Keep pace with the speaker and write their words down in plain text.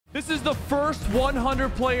This is the first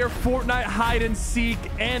 100-player Fortnite hide and seek,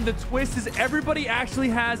 and the twist is everybody actually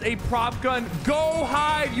has a prop gun. Go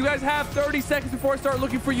hide. You guys have 30 seconds before I start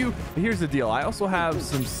looking for you. But here's the deal. I also have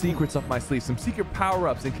some secrets up my sleeve, some secret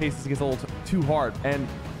power-ups in case this gets a little too hard. And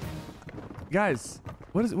guys,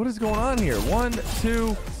 what is going on here? 1,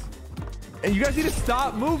 2, and you guys need to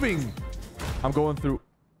stop moving. I'm going through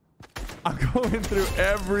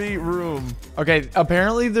every room. Okay,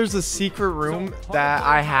 apparently there's a secret room that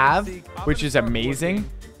I have, which is amazing.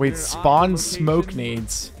 Wait, spawn smoke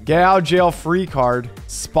nades. Get out of jail free card.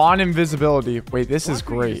 Spawn invisibility. Wait, this is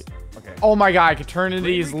great. Oh my god, I can turn into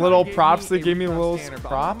these little props that give me little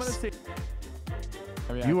props.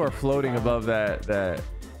 You are floating above that.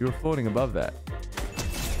 You're floating above that.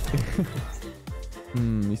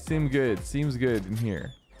 You seem good. Seems good in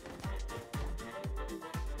here.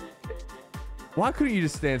 Why couldn't you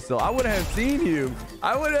just stand still? I would have seen you.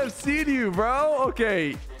 I would have seen you, bro.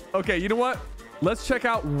 Okay. Okay, you know what? Let's check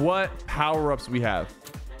out what power-ups we have.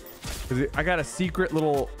 I got a secret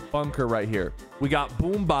little bunker right here. We got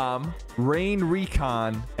Boom Bomb, Rain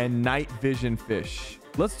Recon, and Night Vision Fish.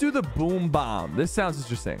 Let's do the Boom Bomb. This sounds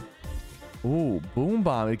interesting. Ooh, Boom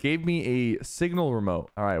Bomb. It gave me a signal remote.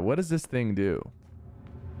 All right, what does this thing do?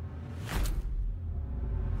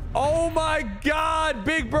 Oh my god,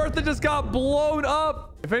 Big Bertha just got blown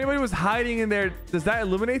up. If anybody was hiding in there, does that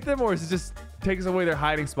eliminate them, or is it just takes away their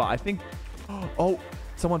hiding spot? I think, oh,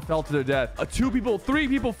 someone fell to their death. 2 people, 3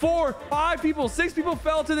 people, 4, 5 people, 6 people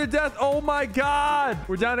fell to their death. Oh my god,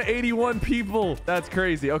 we're down to 81 people. That's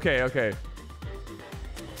crazy. Okay.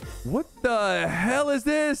 What the hell is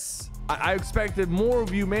this? I expected more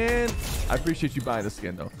of you, man. I appreciate you buying the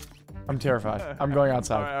skin though. I'm terrified. I'm going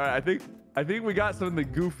outside. All right. I think we got some of the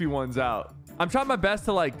goofy ones out. I'm trying my best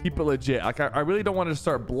to like keep it legit. Like I really don't want to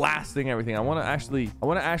start blasting everything. I want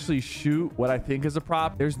to actually shoot what I think is a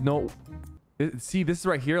prop. There's no, see, this is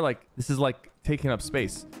right here. Like this is like taking up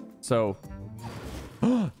space. So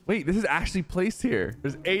wait, this is actually placed here.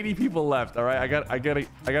 There's 80 people left. All right, I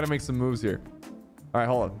gotta make some moves here. All right,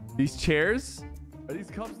 hold on. These chairs, are these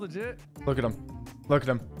cups legit? Look at them. Look at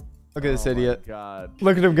them. Look at this idiot. God.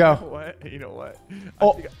 Look at him go. You know what?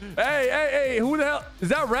 Oh. Hey, who the hell? Is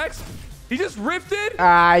that Rex? He just rifted?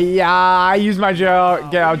 Yeah, I use my get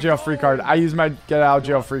out of jail free card. I use my get out of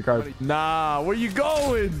jail free card. Nah, where you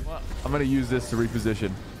going? I'm going to use this to reposition.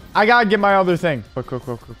 I got to get my other thing. Quick.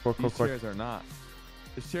 These chairs are not.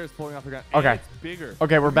 This chair is pulling off the ground. Okay. It's bigger.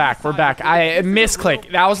 Okay, we're back. We're back. I misclick.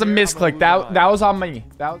 That was a misclick. That was on me.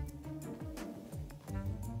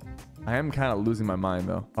 I am kind of losing my mind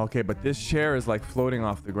though. Okay, but this chair is like floating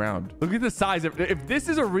off the ground. Look at the size. If this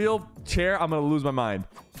is a real chair, I'm gonna lose my mind.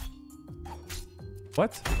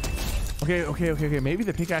 What? Okay. Maybe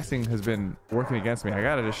the pickaxing has been working against me. I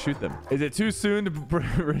gotta just shoot them. Is it too soon to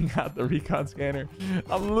bring out the recon scanner?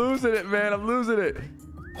 I'm losing it, man. I'm losing it.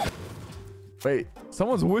 Wait,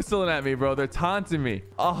 someone's whistling at me, bro. They're taunting me.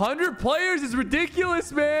 100 players is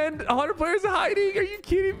ridiculous, man. 100 players hiding. Are you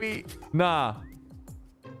kidding me? Nah.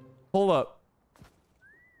 Hold up.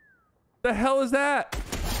 The hell is that?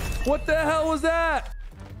 What the hell was that?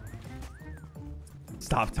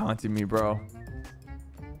 Stop taunting me, bro.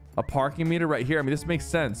 A parking meter right here. I mean, this makes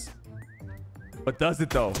sense. But does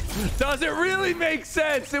it though? Does it really make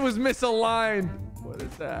sense? It was misaligned. What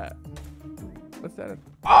is that? What's that?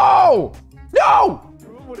 Oh! No!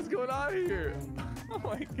 What is going on here? Oh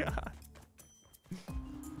my god.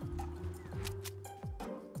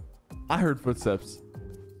 I heard footsteps.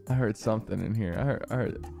 I heard something in here. I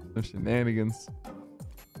heard some shenanigans.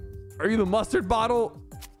 Are you the mustard bottle?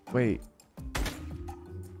 Wait.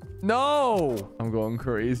 No! I'm going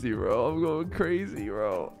crazy, bro. I'm going crazy,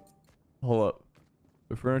 bro. Hold up.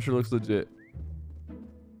 The furniture looks legit.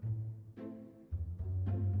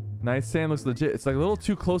 Nightstand looks legit. It's like a little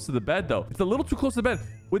too close to the bed, though. It's a little too close to the bed.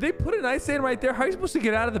 Would they put a nightstand right there? How are you supposed to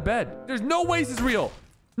get out of the bed? There's no way this is real.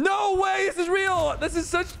 No way this is real. This is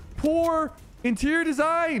such poor interior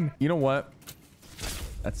design. You know what?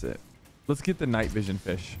 That's it. Let's get the night vision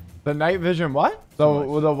fish. The night vision what? The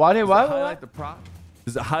what? Does it highlight the prop?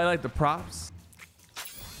 Does it highlight the props?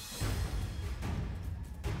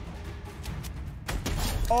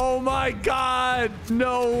 Oh my god.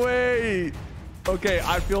 No way. Okay,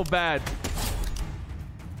 I feel bad.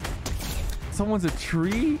 Someone's a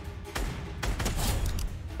tree?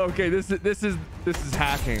 Okay, this is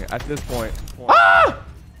hacking at this point.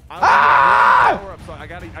 Ah!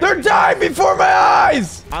 They're dying before my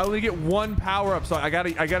eyes. I only get 1 power up, so I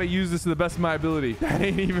gotta use this to the best of my ability. That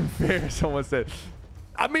ain't even fair. Someone said.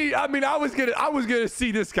 I mean, I was gonna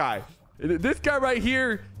see this guy. This guy right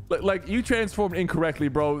here. Like you transformed incorrectly,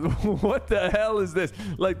 bro. What the hell is this?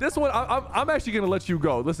 Like this one, I'm actually gonna let you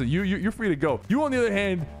go. Listen, you're free to go. You on the other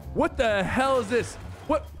hand, what the hell is this?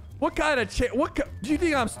 What kind of chair? Do you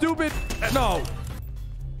think I'm stupid? No.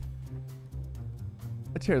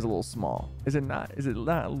 The chair is a little small. Is it not? Is it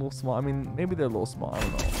not a little small? I mean, maybe they're a little small. I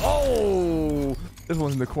don't know. Oh, this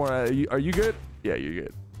one's in the corner. Are you good? Yeah, you're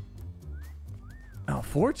good. Oh,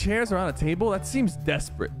 4 chairs around a table? That seems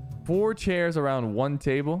desperate. 4 chairs around one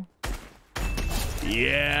table.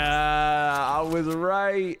 Yeah, I was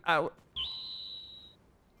right.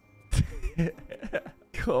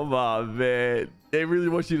 Come on, man. They really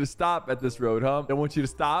want you to stop at this road, huh? They want you to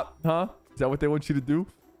stop, huh? Is that what they want you to do?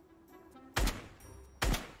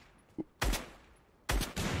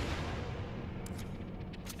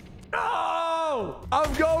 No!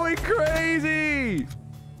 I'm going crazy!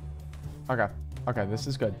 Okay. Okay, this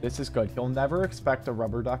is good. This is good. You'll never expect a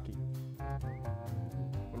rubber ducky.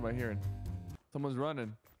 What am I hearing? Someone's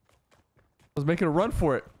running. I was making a run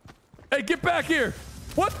for it. Hey, get back here!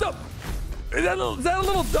 What the? Is that a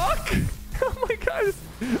little duck? Oh my god!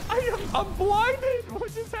 I'm blinded.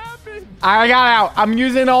 What just happened? I got out. I'm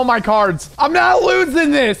using all my cards. I'm not losing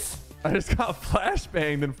this. I just got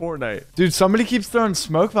flashbanged in Fortnite. Dude, somebody keeps throwing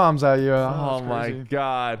smoke bombs at you. Oh my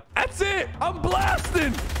god. That's it. I'm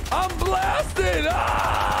blasting. I'm blasting.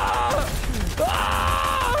 Ah!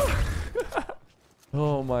 Ah!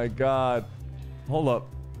 Oh my god. Hold up.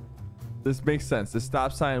 This makes sense. The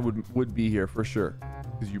stop sign would be here for sure.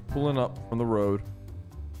 Because you're pulling up from the road.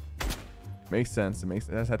 Makes sense. It makes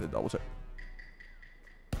sense. I just had to double check.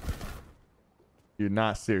 You're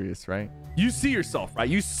not serious, right? You see yourself, right?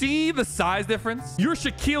 You see the size difference? You're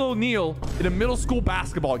Shaquille O'Neal in a middle school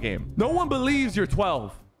basketball game. No one believes you're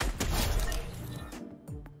 12.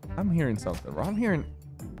 I'm hearing something, bro. I'm hearing...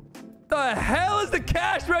 The hell is the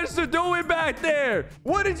cash register doing back there?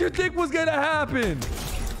 What did you think was gonna happen?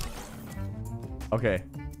 Okay.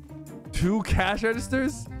 2 cash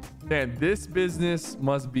registers? Man, this business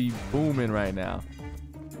must be booming right now.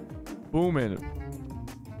 Booming.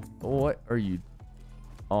 What are you...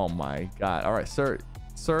 Oh my god. All right, sir,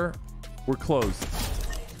 we're closed.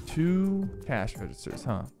 2 cash registers,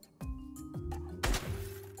 huh?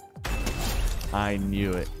 I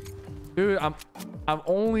knew it. Dude, I've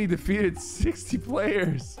only defeated 60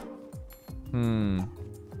 players. Oh,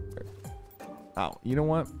 you know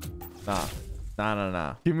what?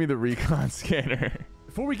 Nah. Give me the recon scanner.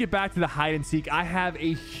 Before we get back to the hide and seek, I have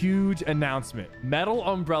a huge announcement. Metal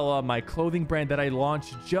Umbrella, my clothing brand that I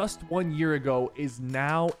launched just 1 year ago, is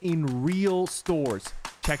now in real stores.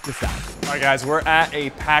 Check this out. All right, guys, we're at a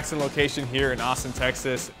Paxton location here in Austin,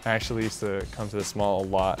 Texas. I actually used to come to this mall a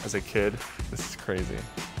lot as a kid. This is crazy.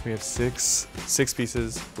 We have six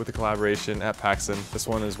pieces with the collaboration at Paxton. This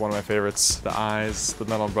one is one of my favorites. The eyes, the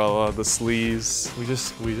metal umbrella, the sleeves. We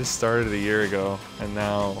just started a year ago, and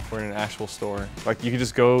now we're in an actual store. Like, you can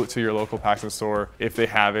just go to your local Paxton store if they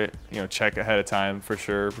have it. You know, check ahead of time for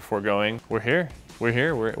sure before going. We're here.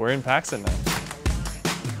 We're in Paxton now.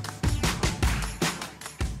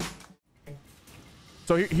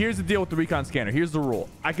 So here's the deal with the recon scanner. Here's the rule.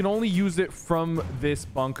 I can only use it from this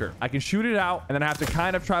bunker. I can shoot it out, and then I have to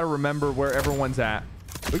kind of try to remember where everyone's at.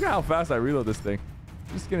 Look at how fast I reload this thing.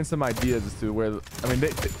 Just getting some ideas as to where... I mean,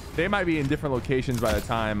 they might be in different locations by the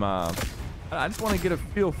time... I just want to get a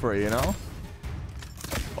feel for it, you know?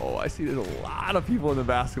 Oh, I see there's a lot of people in the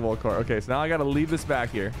basketball court. Okay, so now I got to leave this back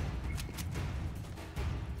here.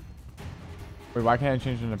 Wait, why can't I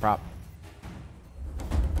change it into prop?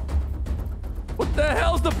 What the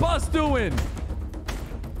hell's the bus doing?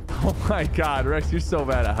 Oh my god, Rex, you're so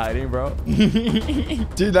bad at hiding, bro.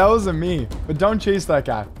 Dude, that wasn't me. But don't chase that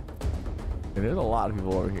guy. And there's a lot of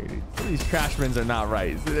people over here, dude. Some of these trashmen are not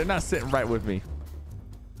right. They're not sitting right with me.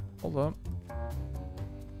 Hold up.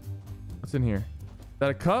 What's in here? Is that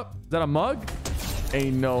a cup? Is that a mug?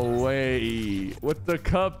 Ain't no way. What the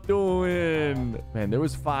cup doing? Man, there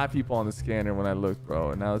was 5 people on the scanner when I looked, bro.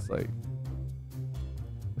 And now it's like...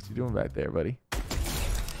 What you doing back there, buddy?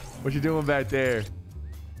 What you doing back there?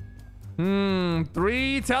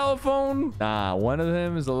 3 telephone? Nah, one of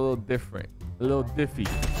them is a little different. A little diffy.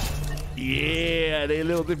 Yeah, they a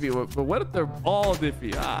little diffy. But what if they're all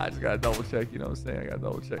diffy? I just gotta double check. You know what I'm saying? I gotta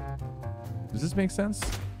double check. Does this make sense?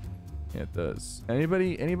 Yeah, it does.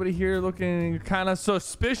 Anybody here looking kind of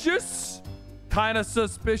suspicious? Kind of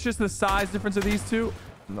suspicious, the size difference of these two?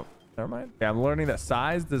 No. Never mind. Yeah, I'm learning that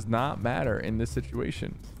size does not matter in this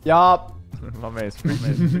situation. Yup. My man's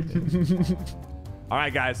All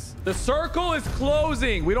right, guys. The circle is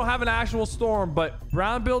closing. We don't have an actual storm, but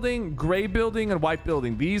brown building, gray building, and white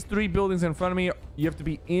building. These 3 buildings in front of me, you have to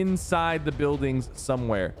be inside the buildings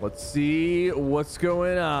somewhere. Let's see what's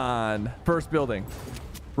going on. First building.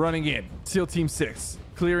 Running in. SEAL Team 6.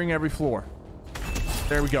 Clearing every floor.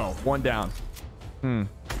 There we go. 1 down. 2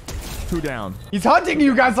 down. He's hunting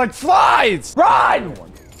you guys like flies. Run!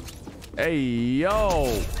 Hey,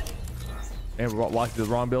 yo. And we're walking to the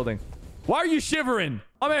wrong building. Why are you shivering?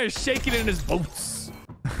 My man is shaking in his boots.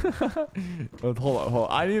 Hold on.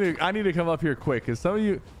 I need to come up here quick because some of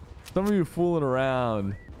you fooling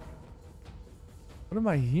around. What am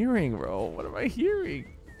I hearing, bro? What am I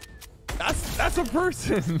hearing? That's a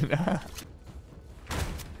person.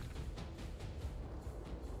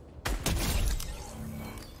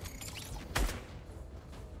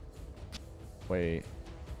 Wait.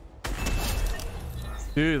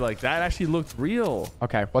 Dude, like that actually looked real.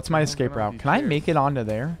 Okay, what's my escape route? Can I make it onto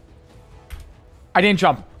there? I didn't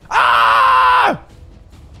jump. Ah!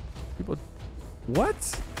 People,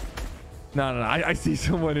 what? No. I see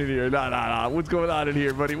someone in here. No. What's going on in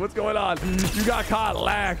here, buddy? What's going on? You got caught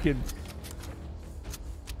lacking.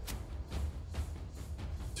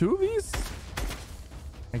 2 of these?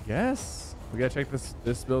 I guess. We gotta check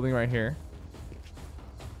this building right here.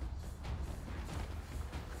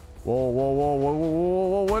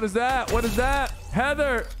 Whoa. What is that? What is that?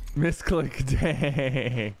 Heather! Misclick.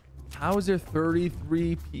 Dang. How is there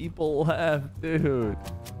 33 people left, dude?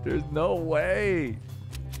 There's no way.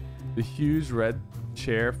 The huge red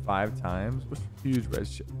chair 5 times? What's the huge red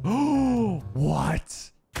chair? Oh,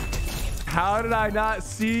 what? How did I not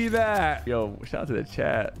see that? Yo, shout out to the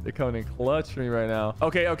chat. They're coming in clutch for me right now.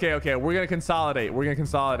 Okay. We're gonna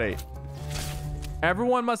consolidate.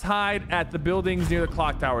 Everyone must hide at the buildings near the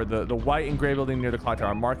clock tower, the white and gray building near the clock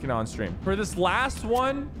tower. I'm marking on stream. For this last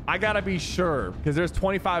one, I gotta be sure because there's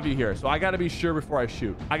 25 of you here. So I gotta be sure before I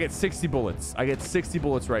shoot. I get 60 bullets. I get 60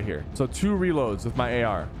 bullets right here. So 2 reloads with my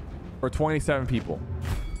AR for 27 people.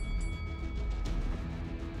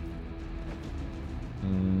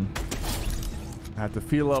 I have to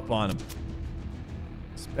feel up on him.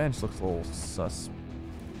 This bench looks a little sus.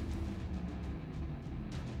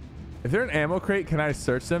 If they're an ammo crate, can I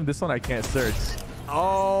search them? This one I can't search.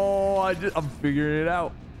 Oh, I'm figuring it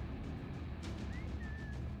out.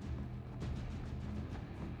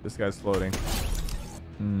 This guy's floating.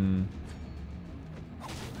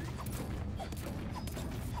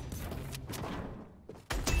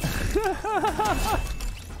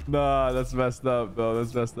 Nah, that's messed up, though.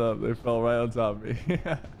 That's messed up. They fell right on top of me.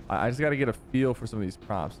 I just got to get a feel for some of these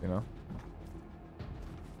props, you know?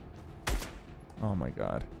 Oh, my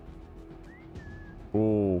God.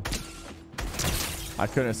 Oh, I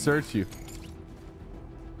couldn't search you.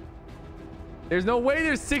 There's no way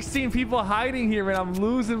there's 16 people hiding here, man. I'm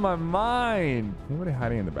losing my mind. Anybody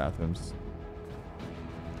hiding in the bathrooms?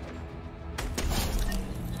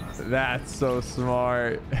 That's so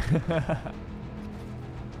smart.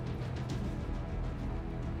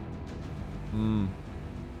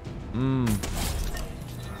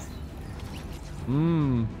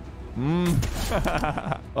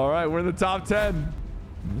 All right, we're in the top 10.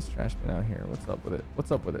 This trash bin out here. What's up with it?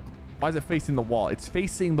 What's up with it? Why is it facing the wall? It's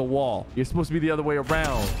facing the wall. You're supposed to be the other way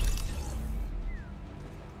around.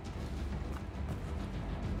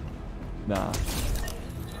 Nah.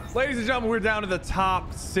 Ladies and gentlemen, we're down to the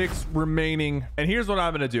top 6 remaining. And here's what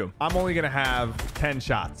I'm going to do. I'm only going to have 10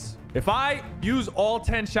 shots. If I use all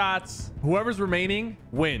 10 shots, whoever's remaining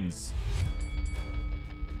wins.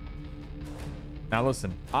 Now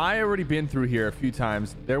listen, I already been through here a few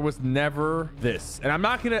times. There was never this, and I'm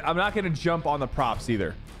not gonna jump on the props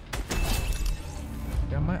either.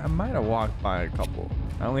 Yeah, I might have walked by a couple.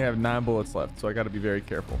 I only have 9 bullets left, so I got to be very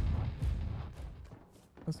careful.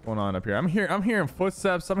 What's going on up here? I'm hearing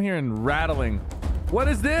footsteps. I'm hearing rattling. What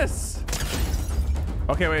is this?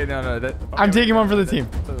 Okay, wait, no. I'm taking one for the team.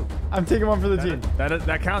 I'm taking one for the team.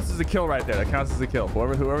 That counts as a kill right there. That counts as a kill.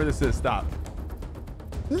 Whoever this is, stop.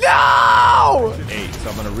 No! 8. So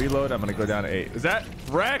I'm gonna reload. I'm gonna go down to 8. Is that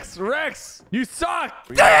Rex? Rex, you suck!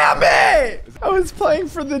 Damn it! I was playing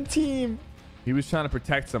for the team. He was trying to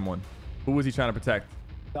protect someone. Who was he trying to protect?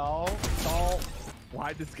 No.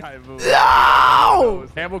 Why'd this guy move? No!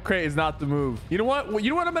 Ammo crate is not the move. You know what?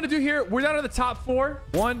 You know what I'm gonna do here? We're down to the top 4.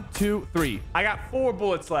 1, 2, 3. I got 4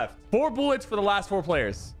 bullets left. 4 bullets for the last 4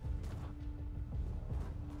 players.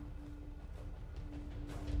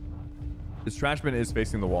 This trash bin is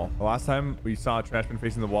facing the wall. The last time we saw a trash bin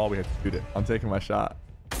facing the wall, we had to shoot it. I'm taking my shot.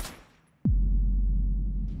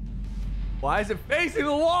 Why is it facing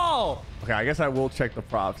the wall? Okay, I guess I will check the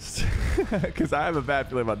props because I have a bad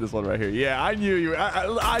feeling about this one right here. Yeah, I knew you.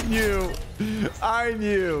 I knew. I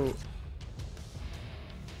knew.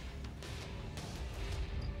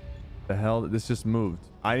 The hell? This just moved.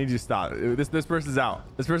 I need you to stop. This person's out.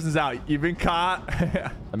 This person's out. You've been caught.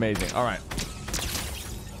 Amazing. All right.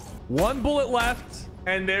 1 bullet left,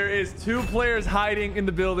 and there is 2 players hiding in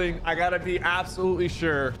the building. I gotta be absolutely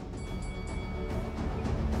sure.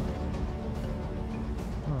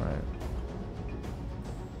 All right.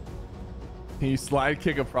 Can you slide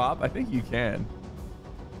kick a prop? I think you can.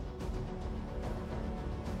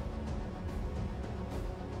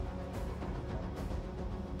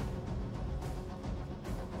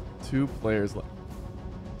 Two players left.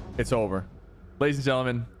 It's over. Ladies and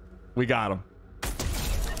gentlemen, we got him.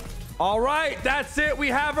 All right, that's it. We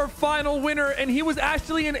have our final winner, and he was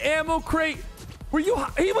actually an ammo crate. He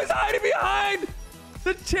was hiding behind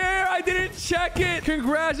the chair. I didn't check it.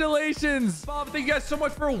 Congratulations. Bob, thank you guys so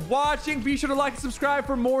much for watching. Be sure to like and subscribe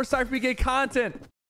for more SypherPK content.